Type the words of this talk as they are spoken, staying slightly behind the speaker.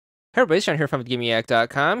Hey everybody, Sean here from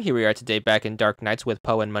VidGamiac.com. Here we are today back in Dark Nights with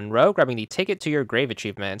Poe and Munro, grabbing the Take It to Your Grave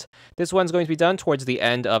achievement. This one's going to be done towards the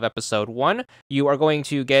end of episode 1. You are going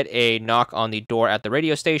to get a knock on the door at the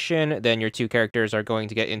radio station, then your two characters are going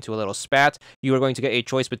to get into a little spat. You are going to get a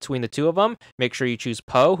choice between the two of them. Make sure you choose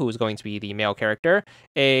Poe, who is going to be the male character.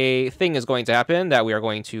 A thing is going to happen that we are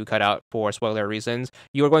going to cut out for spoiler reasons.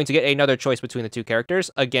 You are going to get another choice between the two characters.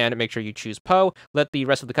 Again, make sure you choose Poe, let the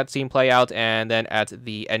rest of the cutscene play out, and then at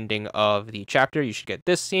the ending of the chapter, you should get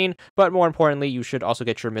this scene, but more importantly, you should also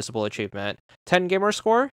get your missable achievement. 10 gamer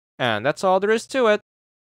score, and that's all there is to it.